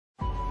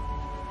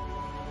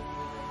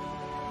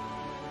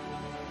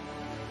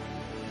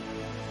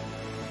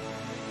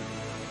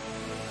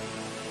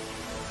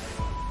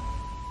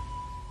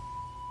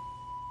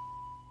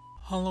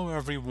Hello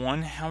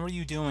everyone, how are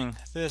you doing?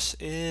 This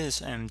is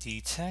MD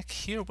Tech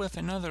here with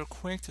another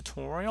quick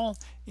tutorial.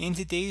 In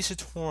today's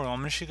tutorial,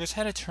 I'm going to show you guys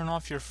how to turn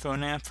off your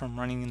phone app from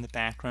running in the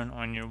background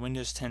on your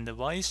Windows 10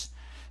 device.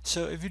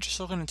 So if you're just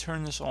looking to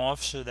turn this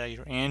off so that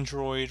your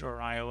Android or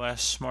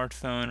iOS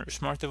smartphone or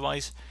smart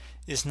device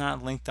is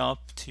not linked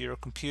up to your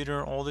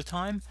computer all the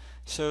time,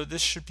 so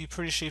this should be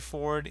pretty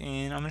straightforward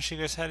and I'm going to show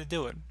you guys how to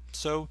do it.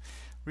 So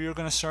we are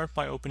going to start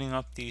by opening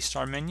up the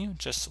Start menu.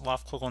 Just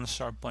left click on the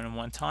Start button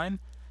one time.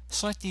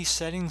 Select the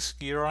settings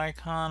gear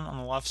icon on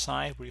the left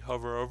side. Where you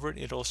hover over it,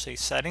 it'll say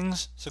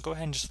settings. So go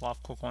ahead and just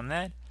left click on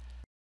that.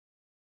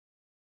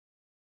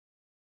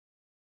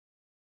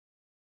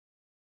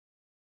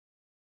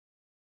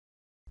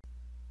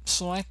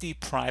 Select the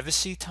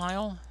privacy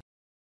tile.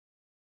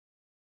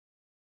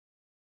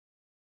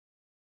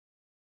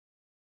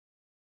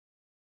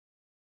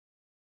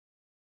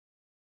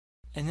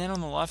 And then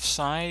on the left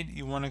side,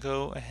 you want to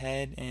go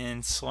ahead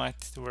and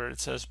select where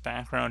it says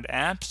background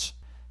apps.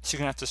 So you're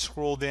going to have to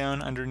scroll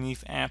down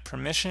underneath app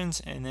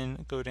permissions and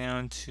then go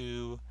down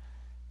to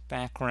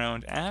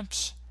background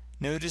apps.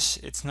 Notice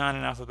it's not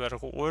in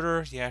alphabetical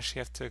order. You actually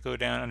have to go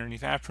down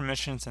underneath app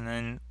permissions and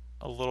then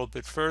a little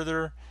bit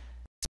further.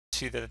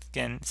 See that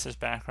again it says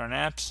background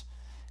apps.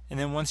 And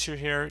then once you're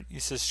here,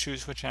 it says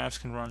choose which apps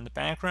can run in the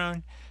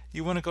background.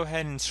 You want to go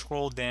ahead and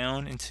scroll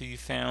down until you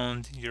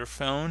found your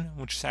phone,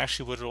 which is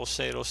actually what it'll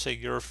say. It'll say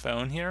your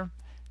phone here,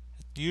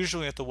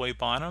 usually at the way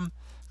bottom.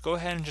 Go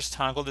ahead and just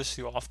toggle this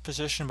to the off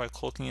position by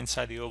clicking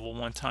inside the oval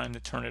one time to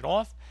turn it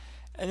off.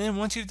 And then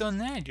once you've done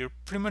that, you're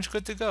pretty much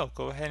good to go.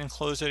 Go ahead and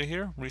close out of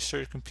here,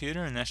 restart your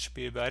computer, and that should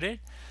be about it.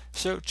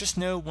 So just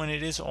know when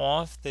it is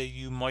off that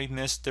you might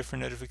miss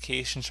different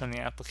notifications from the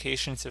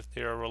applications if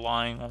they are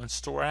relying on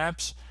store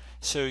apps.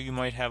 So you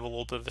might have a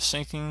little bit of a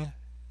syncing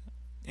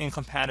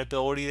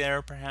incompatibility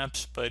there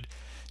perhaps, but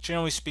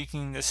generally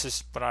speaking, this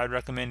is what I'd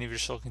recommend if you're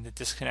just looking to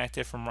disconnect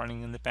it from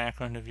running in the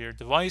background of your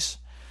device.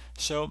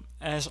 So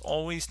as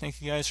always,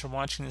 thank you guys for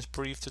watching this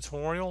brief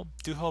tutorial.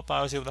 Do hope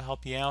I was able to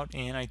help you out,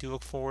 and I do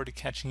look forward to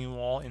catching you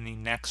all in the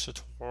next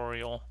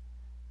tutorial.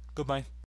 Goodbye.